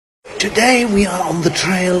Today we are on the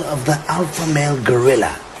trail of the alpha male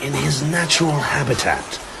gorilla in his natural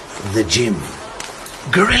habitat, the gym.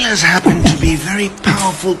 Gorillas happen to be very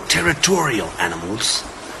powerful territorial animals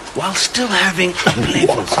while still having a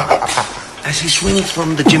playful side as he swings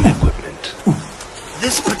from the gym equipment.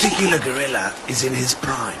 This particular gorilla is in his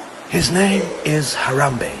prime. His name is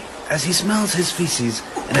Harambe, as he smells his feces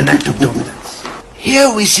in an act of dominance.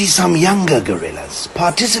 Here we see some younger gorillas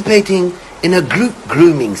participating in a group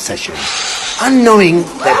grooming session, unknowing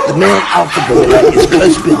that the male alpha gorilla is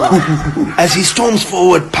close behind, as he storms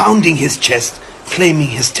forward, pounding his chest, claiming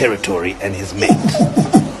his territory and his mate.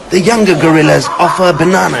 The younger gorillas offer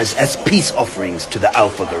bananas as peace offerings to the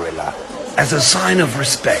alpha gorilla, as a sign of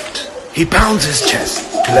respect. He pounds his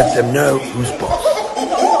chest to let them know who's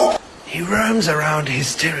boss. He roams around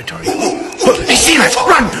his territory. He's seen us!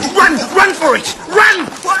 Run! Run! Run for it! Run!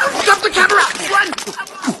 Stop the camera! Run!